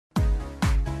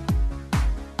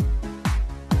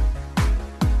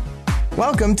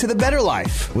Welcome to The Better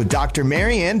Life with Dr.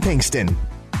 Mary Ann Pinkston.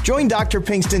 Join Dr.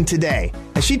 Pinkston today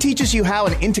as she teaches you how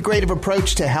an integrative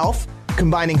approach to health,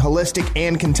 combining holistic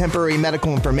and contemporary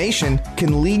medical information,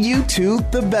 can lead you to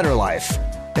the better life.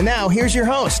 And now, here's your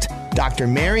host, Dr.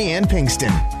 Mary Ann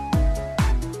Pinkston.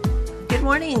 Good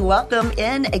morning. Welcome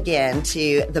in again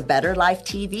to The Better Life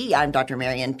TV. I'm Dr.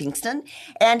 Mary Ann Pinkston.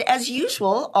 And as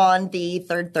usual, on the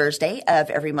third Thursday of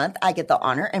every month, I get the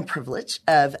honor and privilege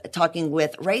of talking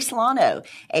with Ray Solano,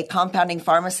 a compounding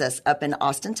pharmacist up in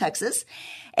Austin, Texas.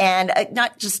 And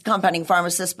not just compounding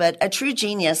pharmacist, but a true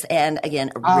genius. And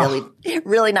again, a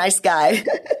really nice guy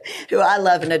who I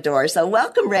love and adore. So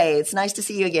welcome, Ray. It's nice to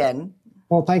see you again.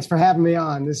 Well, thanks for having me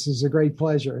on. This is a great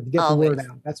pleasure to get the word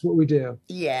out. That's what we do.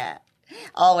 Yeah.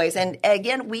 Always. And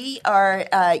again, we are,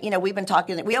 we've been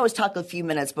talking, we always talk a few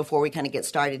minutes before we kind of get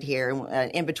started here,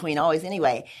 in between always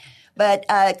anyway. But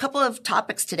a couple of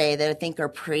topics today that I think are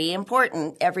pretty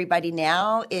important. Everybody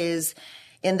now is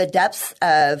in the depths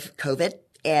of COVID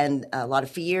and a lot of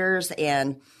fears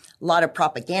and a lot of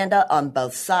propaganda on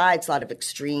both sides, a lot of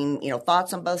extreme,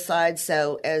 thoughts on both sides.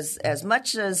 So as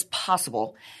much as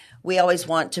possible, we always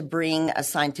want to bring a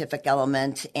scientific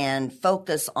element and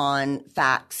focus on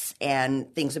facts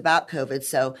and things about COVID.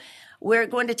 So we're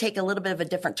going to take a little bit of a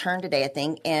different turn today, I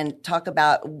think, and talk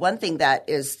about one thing that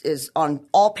is on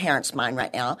all parents' mind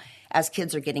right now as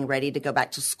kids are getting ready to go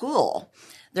back to school.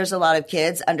 There's a lot of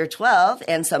kids under 12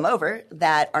 and some over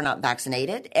that are not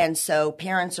vaccinated. And so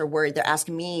parents are worried. They're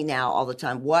asking me now all the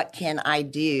time, what can I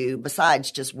do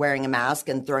besides just wearing a mask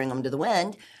and throwing them to the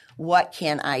wind? What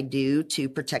can I do to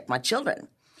protect my children?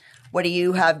 What do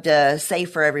you have to say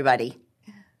for everybody?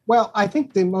 Well, I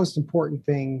think the most important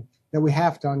thing that we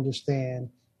have to understand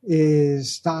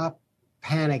is stop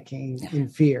panicking in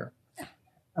fear.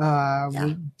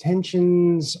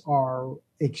 Tensions are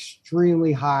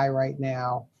extremely high right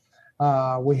now.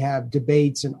 We have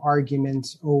debates and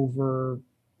arguments over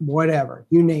whatever,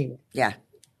 you name it. Yeah.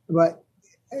 But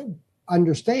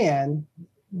understand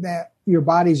that your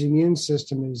body's immune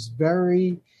system is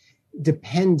very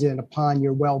dependent upon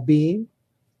your well-being,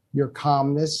 your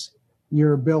calmness,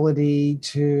 your ability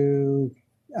to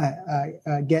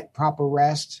get proper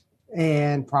rest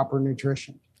and proper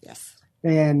nutrition. Yes.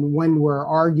 And when we're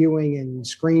arguing and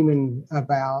screaming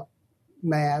about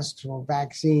masks or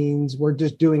vaccines, we're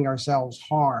just doing ourselves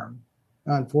harm,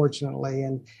 unfortunately.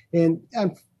 And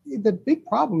the big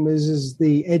problem is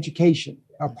the education.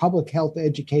 Our public health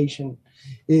education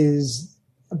is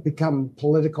become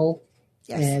political,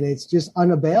 and it's just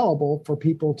unavailable for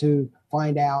people to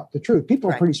find out the truth.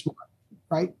 People are pretty smart,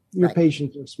 right? Your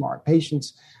patients are smart.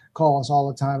 Patients call us all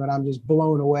the time, and I'm just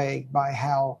blown away by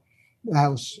how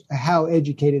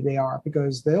educated they are,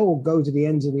 because they'll go to the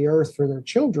ends of the earth for their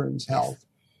children's health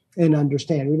and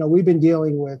understand. We've been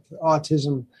dealing with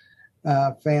autism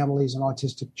families and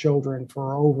autistic children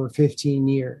for over 15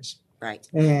 years. Right.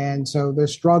 And so the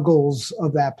struggles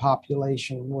of that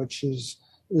population, which is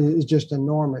just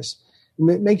enormous,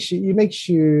 it makes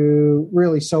you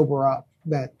really sober up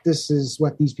that this is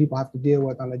what these people have to deal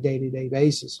with on a day-to-day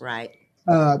basis. Right.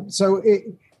 So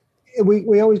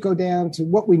we always go down to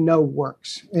what we know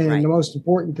works. And the most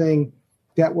important thing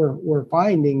that we're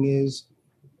finding is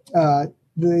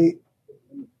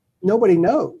nobody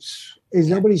knows,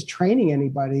 nobody's training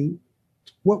anybody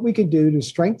what we can do to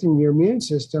strengthen your immune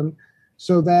system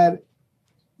so that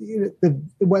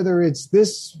whether it's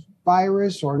this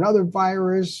virus or another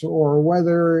virus, or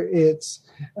whether it's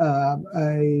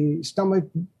a stomach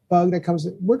bug that comes,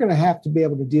 we're going to have to be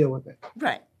able to deal with it.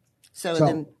 Right. So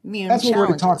the immune that's what we're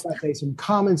going to talk challenges. about today, some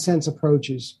common sense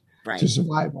approaches to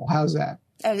survival. How's that?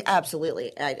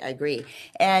 Absolutely. I agree.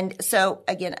 And so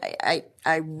again,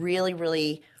 I really,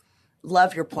 really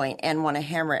love your point and want to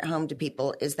hammer it home to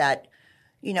people is that,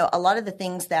 a lot of the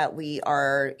things that we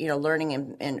are,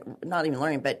 learning and not even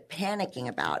learning, but panicking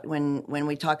about when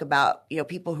we talk about,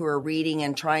 people who are reading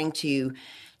and trying to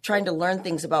learn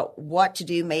things about what to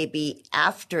do maybe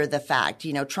after the fact,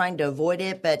 trying to avoid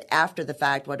it, but after the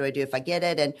fact, what do I do if I get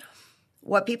it? And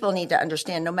what people need to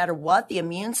understand, no matter what the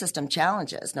immune system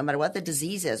challenges, no matter what the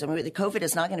disease is, the COVID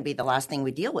is not going to be the last thing we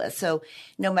deal with. So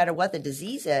no matter what the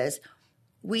disease is,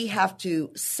 we have to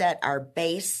set our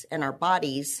base and our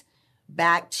bodies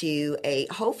back to a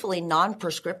hopefully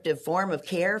non-prescriptive form of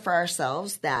care for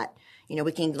ourselves that,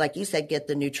 we can, like you said, get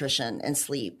the nutrition and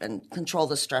sleep and control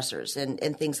the stressors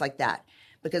and things like that.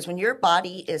 Because when your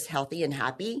body is healthy and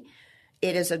happy,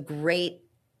 it is a great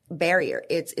barrier.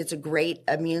 It's a great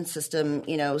immune system,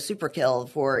 super kill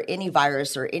for any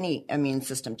virus or any immune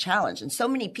system challenge. And so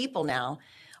many people now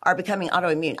are becoming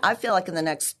autoimmune. I feel like in the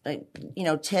next,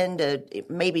 10 to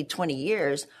maybe 20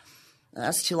 years,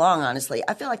 That's too long, honestly.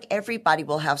 I feel like everybody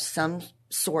will have some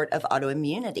sort of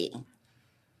autoimmunity.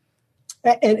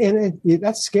 And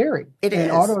that's scary. It and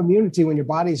is. Autoimmunity, when your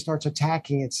body starts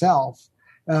attacking itself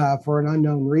for an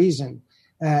unknown reason,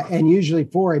 and usually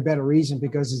for a better reason,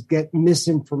 because it's get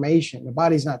misinformation. The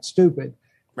body's not stupid,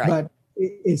 Right. but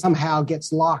it somehow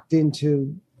gets locked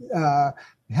into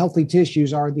healthy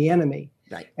tissues are the enemy.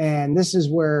 Right. And this is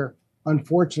where,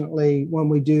 unfortunately, when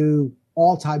we do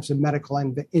all types of medical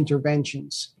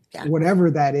interventions,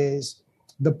 whatever that is,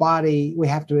 the body, we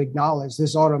have to acknowledge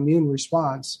this autoimmune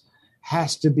response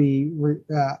has to be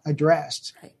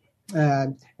addressed.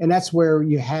 Right. And that's where when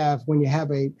you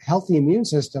have a healthy immune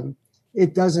system,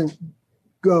 it doesn't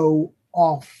go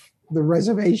off the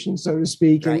reservation, so to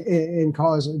speak, right. and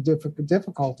cause a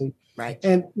difficulty. Right.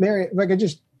 And Mary, if I could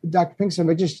just, Dr. Pinkston, if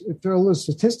I just throw a little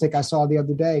statistic I saw the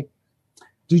other day.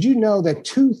 Did you know that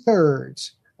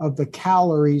 2/3 of the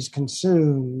calories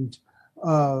consumed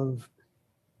of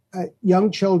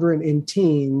young children and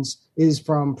teens is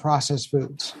from processed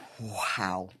foods?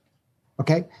 Wow.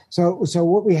 Okay. So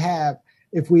what we have,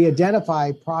 if we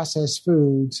identify processed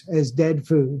foods as dead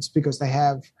foods because they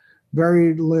have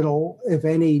very little, if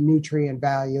any, nutrient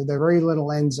value, they're very little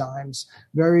enzymes,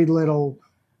 very little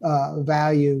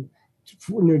value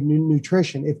for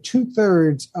nutrition. If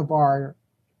 2/3 of our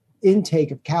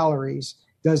intake of calories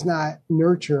does not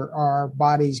nurture our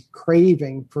body's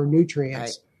craving for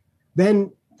nutrients,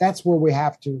 then that's where we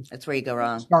have to. That's where you go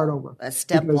wrong. Start over. That's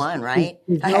step one, right?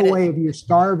 There's no way if you're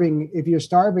starving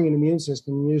an immune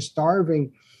system, you're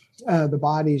starving the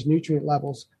body's nutrient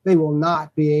levels, they will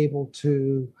not be able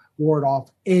to ward off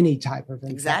any type of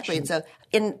infection. Exactly. And so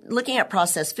in looking at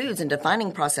processed foods and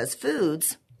defining processed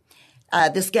foods,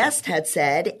 this guest had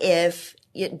said if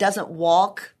it doesn't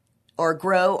walk or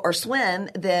grow or swim,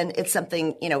 then it's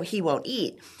something, he won't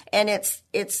eat. And it's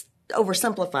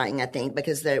oversimplifying, I think,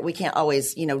 because we can't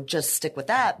always, just stick with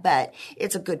that. But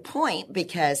it's a good point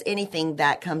because anything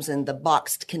that comes in the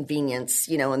boxed convenience,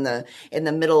 in the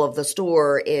middle of the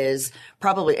store is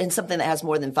probably, and something that has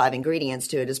more than 5 ingredients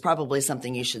to it is probably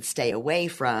something you should stay away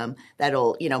from.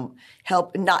 That'll,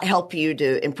 not help you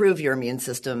to improve your immune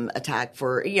system attack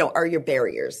for, or your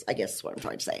barriers, I guess is what I'm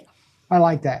trying to say. I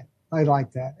like that.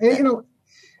 And,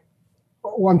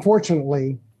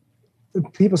 unfortunately,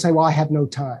 people say, well, I have no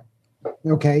time.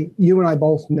 Okay. You and I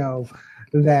both know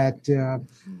that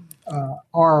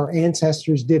our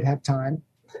ancestors did have time.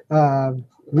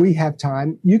 We have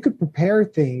time. You could prepare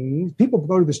things. People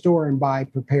go to the store and buy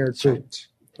prepared foods,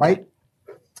 right?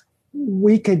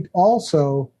 We could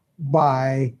also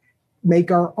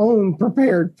make our own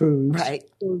prepared foods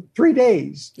for 3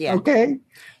 days. Yeah. Okay.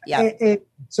 Yeah. And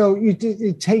so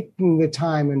you're taking the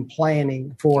time and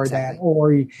planning for that,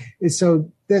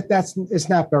 it's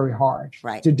not very hard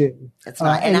to do. It's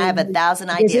not. And I have 1,000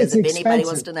 ideas if anybody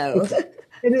wants to know.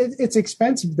 It's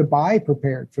expensive to buy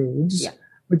prepared foods,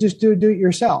 but just do it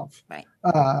yourself. Right.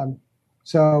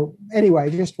 So anyway, I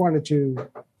just wanted to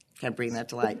kind of bring that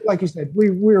to light. Like you said,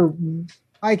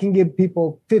 I can give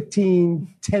people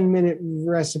 15, 10-minute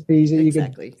recipes that you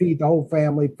can feed the whole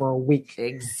family for a week.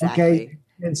 Exactly. Okay.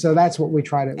 And so that's what we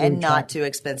try to and not too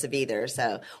expensive either.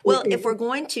 So, if we're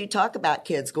going to talk about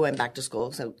kids going back to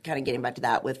school, so kind of getting back to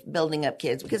that with building up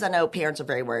kids, because I know parents are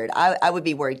very worried. I would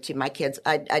be worried too. My kids,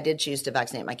 I did choose to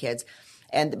vaccinate my kids,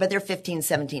 but they're 15,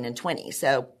 17, and 20.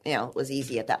 So, it was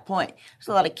easy at that point. There's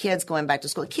a lot of kids going back to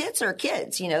school. Kids are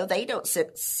kids, they don't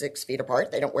sit 6 feet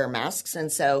apart. They don't wear masks.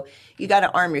 And so you got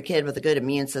to arm your kid with a good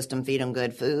immune system, feed them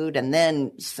good food, and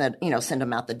then send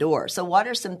them out the door. So what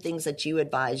are some things that you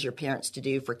advise your parents to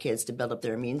do for kids to build up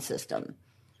their immune system?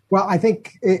 Well, I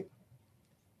think,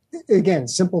 again,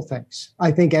 simple things.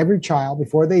 I think every child,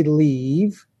 before they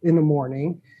leave in the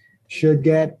morning, should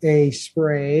get a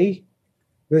spray.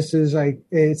 This is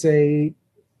it's a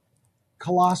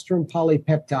colostrum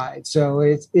polypeptide. So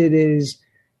it is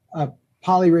a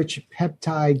polyrich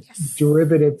peptide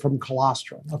derivative from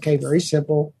colostrum. Okay, very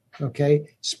simple. Okay,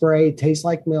 spray, tastes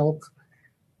like milk.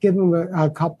 Give them a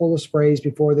couple of sprays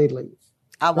before they leave.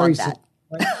 I want that. Simple,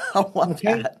 right? I want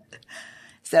that.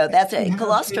 So that's it.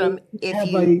 Colostrum. You have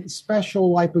a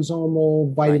special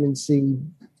liposomal vitamin C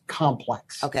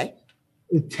complex. Okay.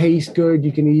 It tastes good.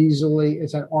 You can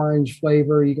it's an orange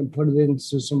flavor. You can put it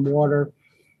into some water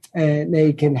and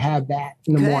they can have that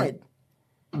in the morning.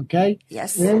 Okay?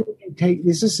 Yes. And then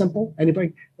this is simple.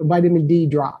 Vitamin D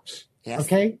drops. Yes.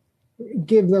 Okay?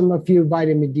 Give them a few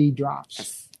vitamin D drops.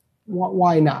 Yes.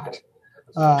 Why not?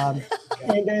 And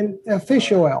then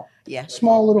fish oil. Yeah.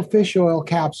 Small little fish oil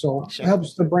capsule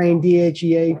helps the brain.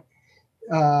 DHEA,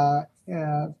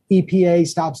 EPA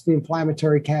stops the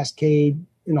inflammatory cascade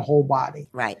in the whole body.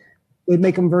 Right. They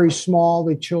make them very small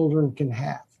that children can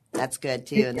have. That's good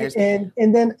too. And there's and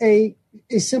then a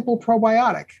simple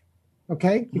probiotic,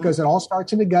 okay? Because it all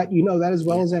starts in the gut. You know that as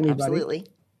well as anybody. Absolutely.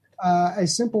 A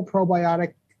simple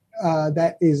probiotic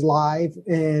that is live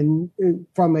and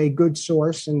from a good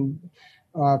source and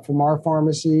from our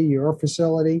pharmacy, your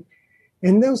facility.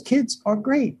 And those kids are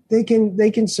great. They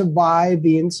can survive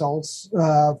the insults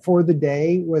for the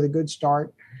day with a good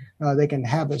start. They can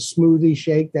have a smoothie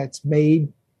shake that's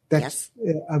made that's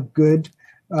a good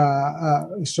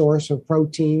source of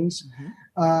proteins,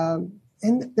 and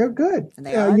they're good. And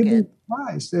they are you'd good. be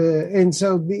surprised. And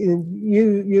so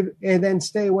you and then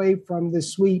stay away from the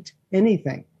sweet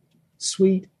anything.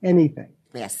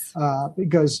 Yes.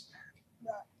 Because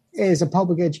as a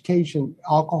public education,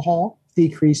 alcohol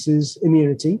decreases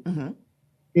immunity.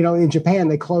 You know, in Japan,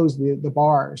 they closed the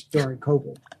bars during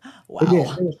COVID. Wow. They did.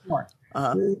 They were smart.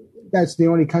 That's the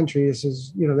only country. This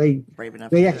is, you know, they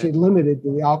actually limited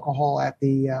the alcohol at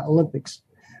the Olympics.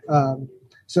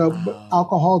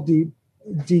 Alcohol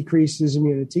decreases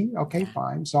immunity. Okay,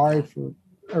 fine. Sorry for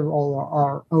all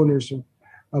our owners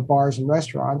of bars and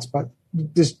restaurants, but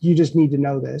you just need to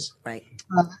know this. Right.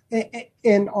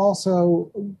 And also,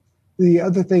 the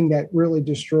other thing that really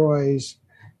destroys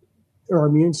our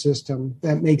immune system,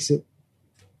 that makes it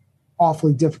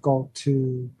awfully difficult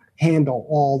to handle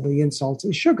all the insults,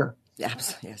 is sugar.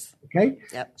 Yes. Okay.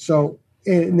 Yep. So,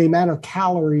 and the amount of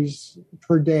calories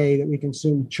per day that we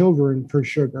consume children per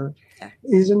sugar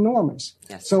is enormous.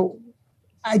 Yes. So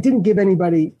I didn't give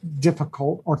anybody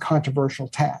difficult or controversial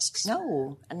tasks.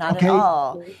 No, not at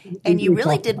all. And you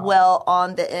really did well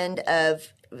on the end of,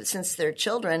 since they're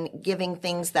children, giving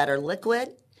things that are liquid.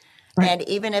 Right. And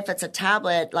even if it's a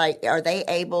tablet, like, are they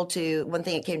able to, one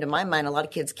thing that came to my mind, a lot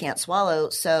of kids can't swallow.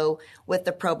 So with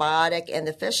the probiotic and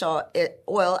the fish oil,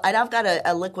 and I've got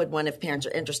a liquid one if parents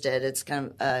are interested. It's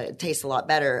kind of, it tastes a lot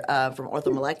better from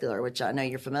Orthomolecular, which I know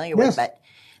you're familiar with. But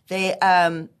they,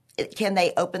 can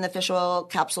they open the fish oil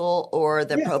capsule or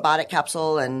the probiotic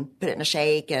capsule and put it in a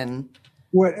shake and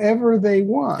whatever they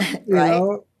want? You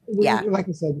know? Like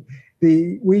I said,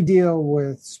 we deal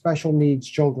with special needs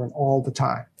children all the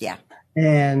time. Yeah.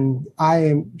 And I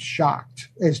am shocked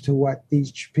as to what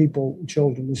these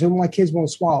children, so my kids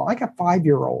won't swallow. I got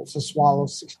 5-year-olds that swallow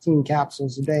 16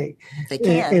 capsules a day. They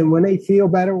can. And when they feel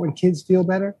better, when kids feel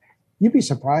better, you'd be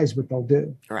surprised what they'll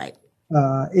do. Right.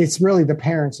 It's really the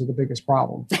parents are the biggest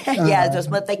problem.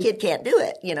 But the kid can't do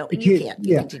it. You know, you can't.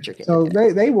 You can teach your kid. So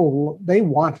they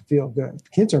want to feel good.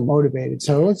 Kids are motivated.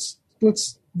 So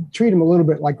let's treat them a little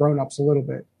bit like grown-ups a little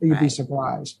bit. You'd be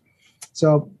surprised.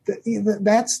 So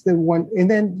that's the one. And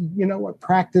then, you know what?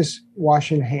 Practice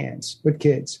washing hands with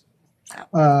kids.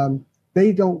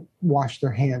 They don't wash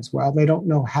their hands well. They don't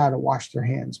know how to wash their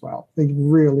hands well. They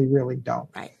really, really don't.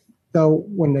 Right. So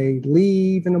when they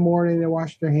leave in the morning, they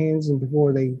wash their hands. And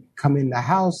before they come in the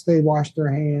house, they wash their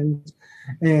hands.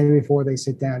 And before they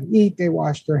sit down to eat, they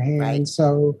wash their hands. Right.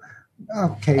 So,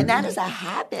 okay. And that is a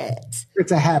habit.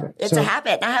 It's a habit. It's a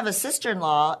habit. And I have a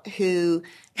sister-in-law who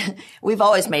we've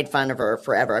always made fun of her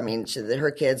forever. I mean,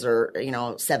 her kids are,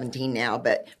 17 now,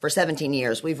 but for 17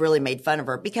 years, we've really made fun of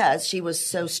her because she was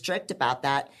so strict about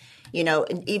that.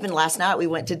 And even last night we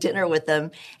went to dinner with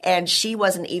them and she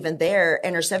wasn't even there.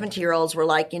 And her 17-year-olds were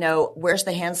like, where's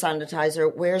the hand sanitizer?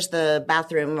 Where's the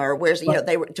bathroom? Or where's,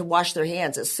 they were to wash their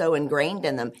hands. It's so ingrained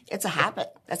in them. It's a habit.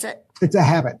 That's it. It's a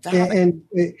habit.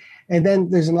 And then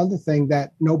there's another thing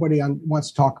that nobody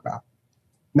wants to talk about.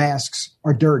 Masks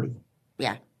are dirty.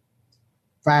 Yeah.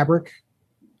 Fabric.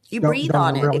 You breathe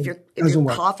on it. If you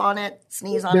cough on it,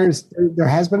 sneeze on it. There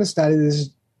has been a study. This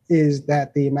is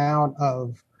that the amount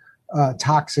of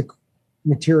toxic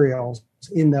materials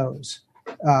in those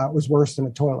was worse than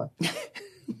a toilet.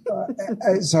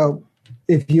 So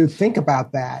if you think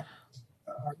about that,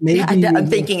 maybe I'm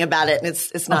thinking about it, and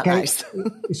it's not nice.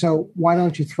 So why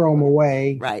don't you throw them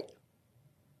away? Right.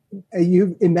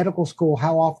 You in medical school,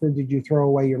 how often did you throw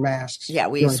away your masks? Yeah,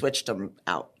 we switched them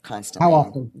out constantly. How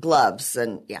often? Gloves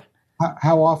and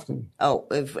How often? Oh,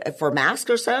 if for masks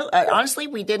or so? Honestly,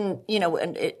 we didn't,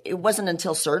 and it wasn't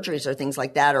until surgeries or things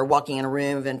like that or walking in a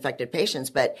room of infected patients.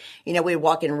 But, we'd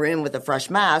walk in a room with a fresh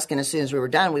mask, and as soon as we were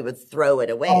done, we would throw it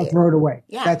away. Oh, throw it away.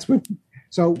 Yeah. That's what.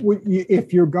 So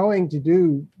if you're going to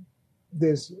do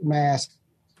this mask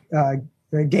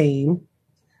game,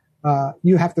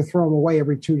 you have to throw them away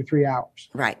every 2 to 3 hours.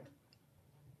 Right.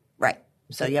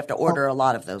 So you have to order a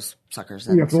lot of those suckers.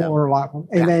 You have to order a lot of them.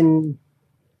 And then...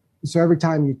 So every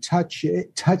time you touch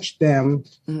them,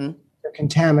 you're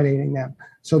contaminating them.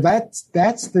 So that's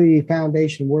the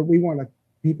foundation where we want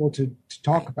people to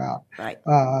talk about. Right.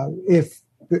 If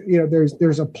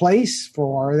there's a place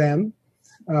for them,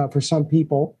 for some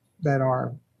people that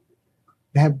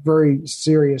have very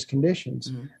serious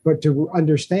conditions, but to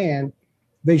understand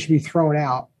they should be thrown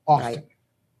out often.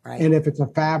 Right. And if it's a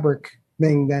fabric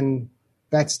thing, then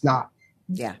that's not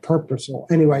purposeful.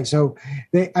 Anyway, so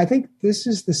I think this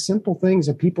is the simple things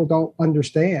that people don't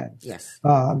understand. Yes.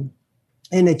 And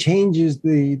it changes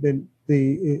the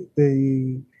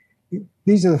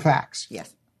these are the facts.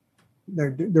 Yes.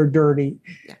 They're dirty.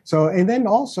 Yeah. So, and then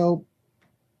also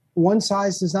one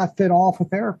size does not fit all for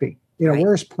therapy.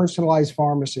 Where's personalized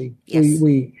pharmacy? Yes.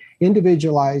 We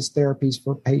individualize therapies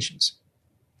for patients.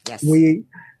 Yes. We,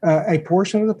 a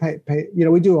portion of the,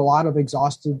 we do a lot of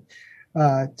exhausted,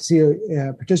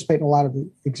 participate in a lot of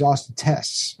exhausted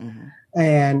tests.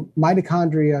 And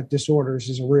mitochondria disorders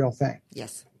is a real thing.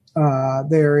 Yes.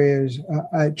 There is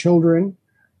children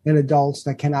and adults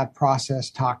that cannot process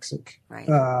toxic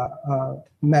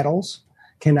metals,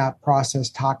 cannot process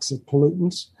toxic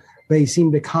pollutants. They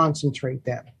seem to concentrate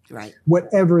them,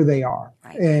 whatever they are.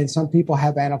 Right. And some people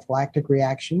have anaphylactic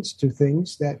reactions to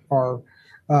things that are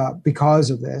because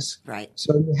of this. Right.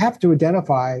 So you have to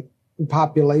identify the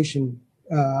population.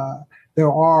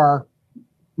 There are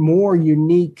more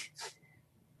unique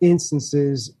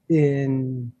instances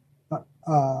in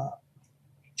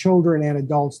children and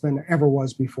adults than there ever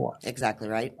was before. Exactly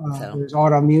right. There's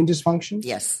autoimmune dysfunction.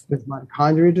 Yes. There's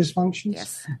mitochondria dysfunctions.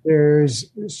 Yes.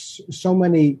 There's so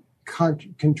many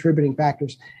contributing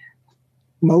factors.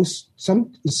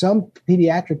 Some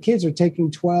pediatric kids are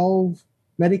taking 12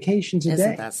 medications a day.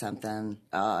 Isn't that something?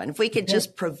 And if we could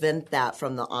just prevent that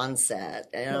from the onset,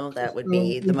 that would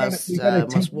be the most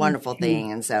wonderful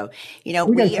thing. And so, we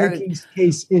are take each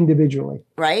case individually,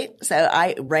 right? So,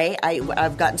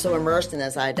 I've gotten so immersed in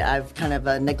this, I've kind of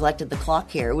neglected the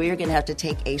clock here. We are going to have to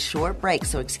take a short break,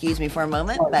 so excuse me for a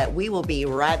moment, but we will be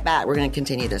right back. We're going to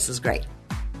continue. This is great.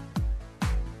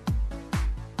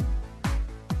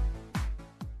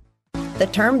 The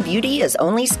term beauty is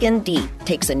only skin deep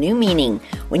takes a new meaning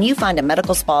when you find a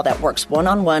medical spa that works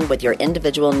one-on-one with your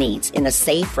individual needs in a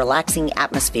safe, relaxing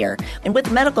atmosphere. And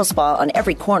with medical spa on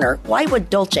every corner, why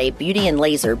would Dolce Beauty and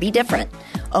Laser be different?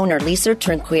 Owner Lisa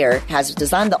Trinquier has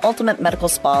designed the ultimate medical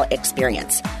spa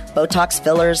experience. Botox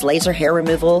fillers, laser hair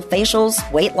removal, facials,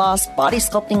 weight loss, body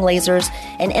sculpting lasers,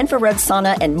 and infrared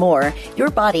sauna and more, your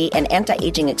body and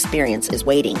anti-aging experience is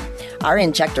waiting. Our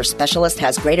injector specialist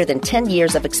has greater than 10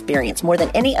 years of experience, more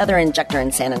than any other injector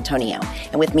in San Antonio.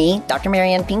 And with me, Dr.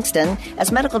 Marianne Pinkston,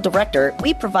 as medical director,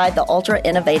 we provide the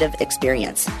ultra-innovative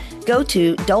experience. Go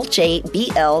to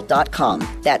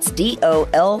dolcebl.com. That's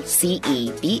DOLCEBL.com.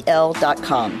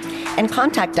 And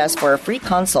contact us for a free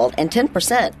consult and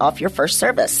 10% off your first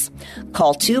service.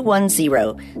 Call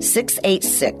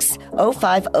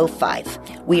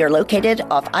 210-686-0505. We are located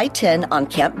off I-10 on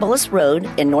Camp Bullis Road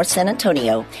in North San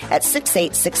Antonio at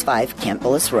 6865 Camp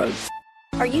Bullis Road.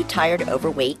 Are you tired,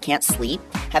 overweight, can't sleep?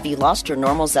 Have you lost your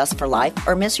normal zest for life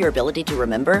or miss your ability to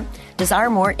remember? Desire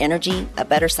more energy, a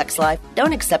better sex life?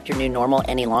 Don't accept your new normal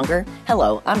any longer?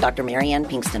 Hello, I'm Dr. Marianne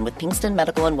Pinkston with Pinkston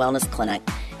Medical and Wellness Clinic.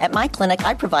 At my clinic,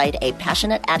 I provide a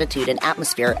passionate attitude and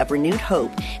atmosphere of renewed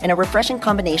hope and a refreshing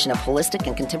combination of holistic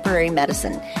and contemporary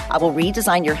medicine. I will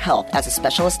redesign your health as a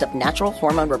specialist of natural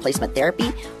hormone replacement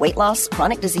therapy, weight loss,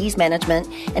 chronic disease management,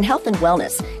 and health and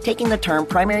wellness, taking the term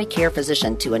primary care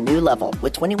physician to a new level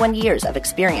with 21 years of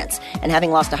experience and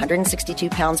having lost 162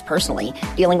 pounds personally,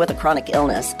 dealing with a chronic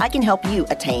illness. I can help you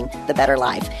attain the better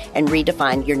life and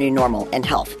redefine your new normal and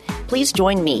health. Please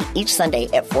join me each Sunday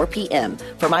at 4 p.m.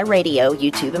 for my radio,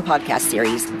 YouTube, and podcast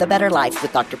series, The Better Life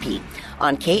with Dr. P,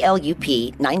 on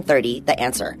KLUP 930, The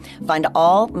Answer. Find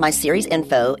all my series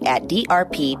info at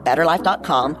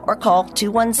drpbetterlife.com or call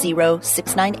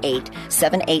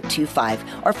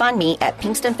 210-698-7825 or find me at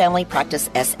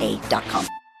PinkstonFamilyPracticeSA.com.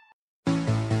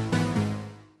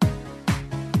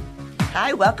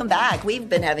 Hi, welcome back. We've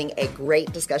been having a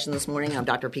great discussion this morning. I'm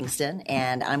Dr. Pinkston,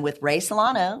 and I'm with Ray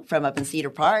Solano from up in Cedar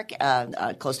Park,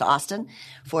 close to Austin,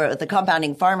 for the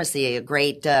Compounding Pharmacy, a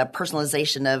great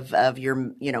personalization of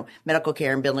your medical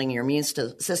care and building your immune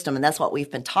system, and that's what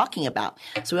we've been talking about.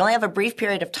 So we only have a brief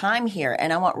period of time here,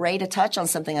 and I want Ray to touch on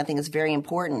something I think is very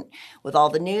important. With all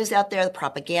the news out there, the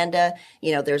propaganda,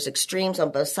 there's extremes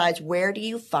on both sides. Where do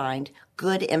you find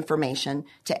good information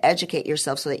to educate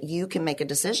yourself so that you can make a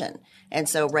decision? And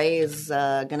so Ray is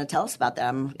going to tell us about that.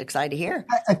 I'm excited to hear.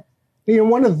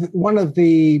 One of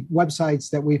the websites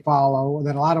that we follow,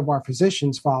 that a lot of our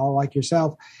physicians follow, like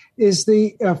yourself, is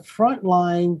the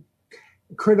Frontline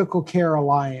Critical Care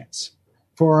Alliance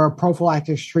for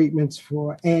prophylactic treatments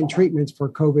for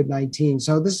COVID-19.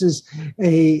 So this is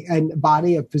a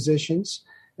body of physicians,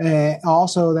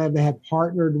 also that they have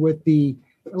partnered with the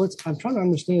I'm trying to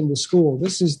understand the school.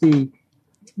 This is the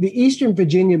Eastern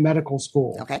Virginia Medical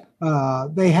School. Okay.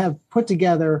 They have put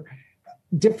together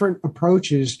different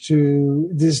approaches to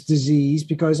this disease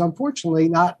because unfortunately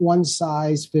not one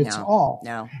size fits all.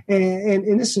 No.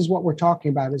 And this is what we're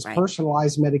talking about is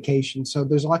personalized medication. So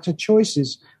there's lots of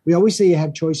choices. We always say you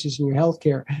have choices in your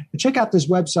healthcare. But check out this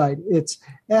website. It's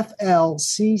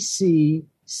flccc.org.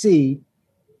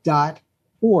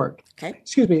 Okay.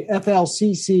 Excuse me,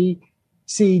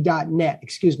 flccc.net.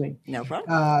 Excuse me. No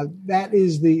problem. That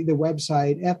is the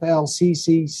website,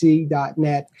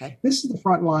 flccc.net. Okay. This is the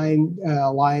Frontline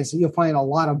Alliance. You'll find a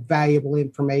lot of valuable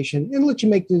information and let you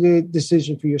make the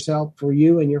decision for yourself, for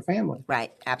you and your family.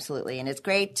 Right. Absolutely. And it's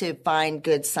great to find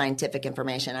good scientific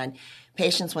information on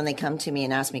patients when they come to me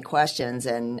and ask me questions.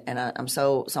 And I'm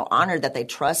so honored that they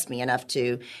trust me enough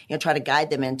to, try to guide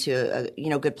them into,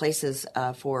 good places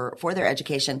for their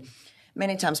education.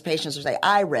 Many times patients will say,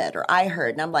 I read or I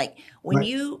heard. And I'm like, when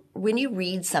you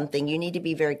read something, you need to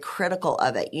be very critical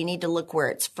of it. You need to look where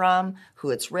it's from,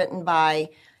 who it's written by,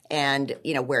 and,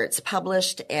 where it's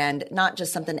published, and not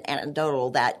just something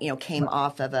anecdotal that, came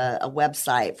off of a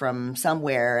website from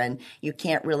somewhere. And you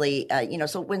can't really,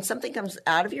 so when something comes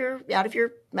out of your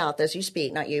mouth as you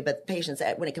speak, not you, but patients,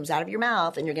 when it comes out of your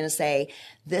mouth and you're going to say,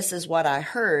 this is what I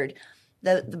heard,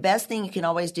 the best thing you can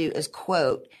always do is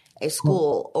quote a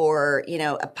school or,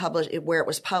 where it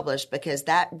was published, because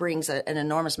that brings an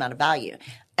enormous amount of value.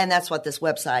 And that's what this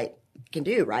website can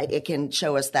do, right? It can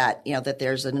show us that, that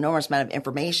there's an enormous amount of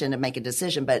information to make a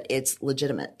decision, but it's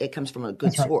legitimate. It comes from a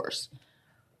good source.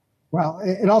 Well,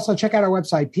 and also check out our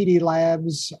website,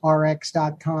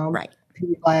 pdlabsrx.com. Right.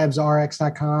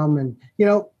 pdlabsrx.com. And,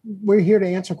 we're here to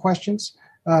answer questions.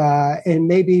 And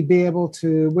maybe be able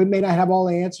to, we may not have all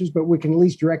the answers, but we can at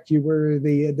least direct you where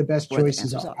the best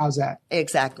choices are. How's that?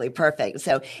 Exactly. Perfect.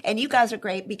 So, and you guys are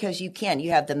great because you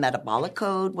have the metabolic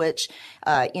code, which,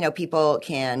 people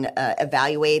can,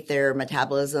 evaluate their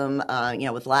metabolism,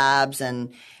 with labs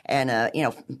and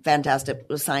fantastic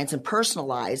science, and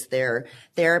personalize their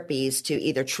therapies to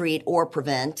either treat or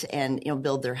prevent and,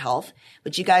 build their health.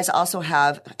 But you guys also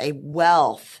have a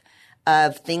wealth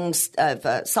of things,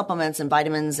 of supplements and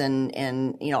vitamins and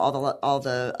all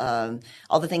the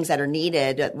things that are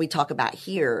needed. We talk about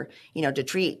here, to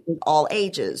treat all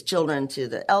ages, children to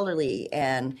the elderly,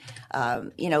 and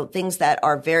things that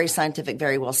are very scientific,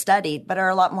 very well studied, but are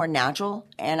a lot more natural.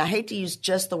 And I hate to use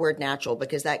just the word natural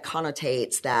because that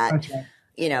connotates that. Okay.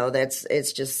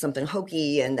 It's just something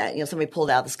hokey and that, somebody pulled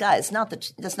out of the sky. That's not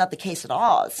the case at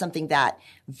all. It's something that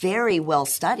very well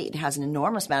studied, has an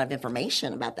enormous amount of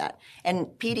information about that. And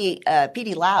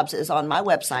PD Labs is on my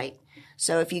website.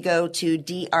 So if you go to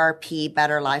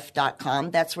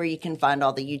drpbetterlife.com, that's where you can find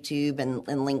all the YouTube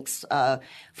and links,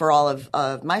 for all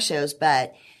of my shows.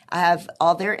 But I have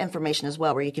all their information as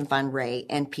well, where you can find Ray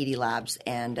and PD Labs.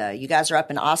 And you guys are up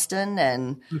in Austin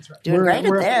and doing great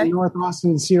up there. Up in North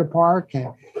Austin, Cedar Park.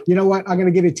 And you know what? I'm going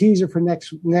to give a teaser for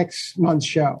next month's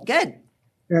show. Good.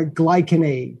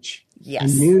 Glycan.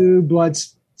 Yes. A new blood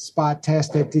spot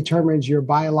test that determines your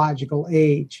biological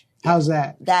age. How's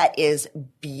that? That is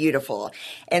beautiful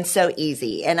and so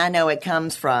easy. And I know it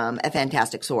comes from a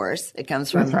fantastic source. It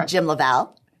comes from Jim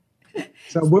Laval.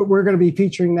 So we're going to be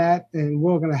featuring that, and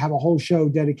we're going to have a whole show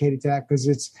dedicated to that because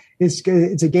it's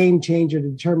a game changer to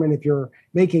determine if you're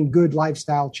making good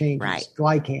lifestyle changes. Right.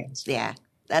 Glycans. Yeah.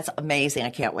 That's amazing. I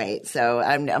can't wait. So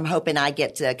I'm hoping I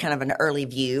get to kind of an early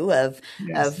view of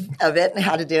it and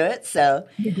how to do it. So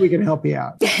I think we can help you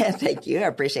out. Thank you. I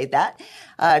appreciate that.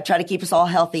 Try to keep us all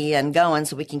healthy and going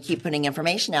so we can keep putting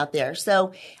information out there.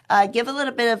 So give a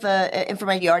little bit of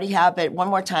information you already have, but one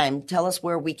more time, tell us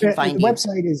where we can find you. The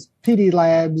website is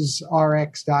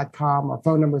pdlabsrx.com. Our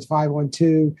phone number is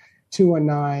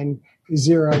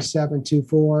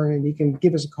 512-219-0724, and you can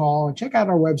give us a call and check out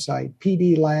our website,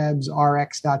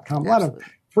 pdlabsrx.com. A lot of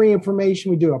free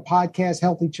information. We do a podcast,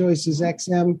 Healthy Choices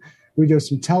XM. We do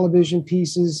some television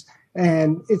pieces,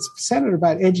 and it's centered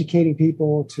about educating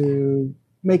people to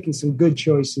making some good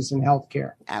choices in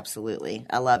healthcare. Absolutely.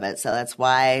 I love it. So that's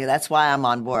why I'm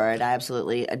on board. I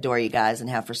absolutely adore you guys and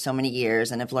have for so many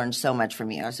years and have learned so much from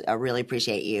you. I really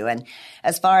appreciate you. And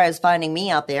as far as finding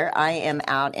me out there, I am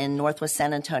out in Northwest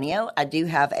San Antonio. I do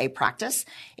have a practice.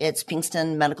 It's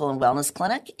Pinkston Medical and Wellness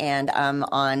Clinic, and I'm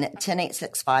on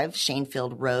 10865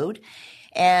 Shanefield Road.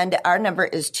 And our number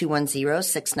is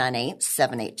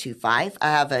 210-698-7825.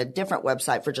 I have a different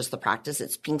website for just the practice.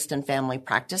 It's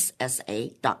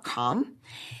PinkstonFamilyPracticeSA.com.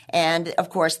 And of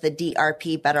course, the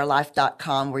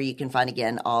drpbetterlife.com, where you can find,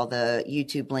 again, all the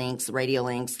YouTube links, radio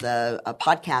links, the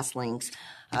podcast links,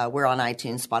 We're on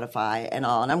iTunes, Spotify, and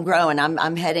all. And I'm growing.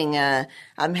 I'm heading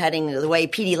the way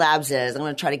PD Labs is. I'm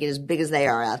going to try to get as big as they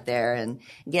are out there and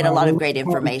get a lot of great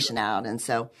information out. And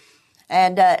so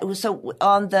on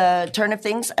the turn of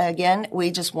things, again,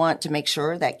 we just want to make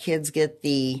sure that kids get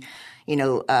the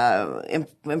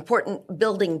important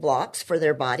building blocks for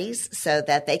their bodies so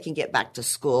that they can get back to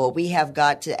school. We have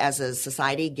got to, as a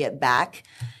society, get back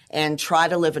and try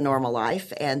to live a normal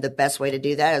life. And the best way to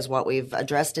do that is what we've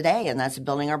addressed today, and that's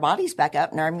building our bodies back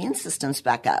up and our immune systems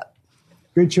back up.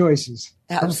 Good choices.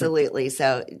 Absolutely.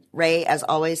 So, Ray, as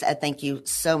always, thank you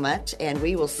so much, and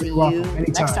we will see you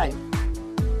next time.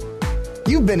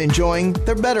 You've been enjoying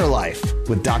The Better Life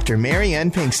with Dr. Mary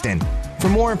Ann Pinkston. For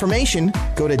more information,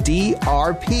 go to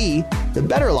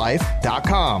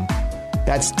drpthebetterlife.com.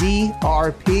 That's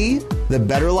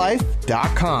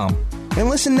drpthebetterlife.com. And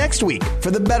listen next week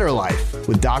for The Better Life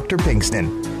with Dr.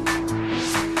 Pinkston.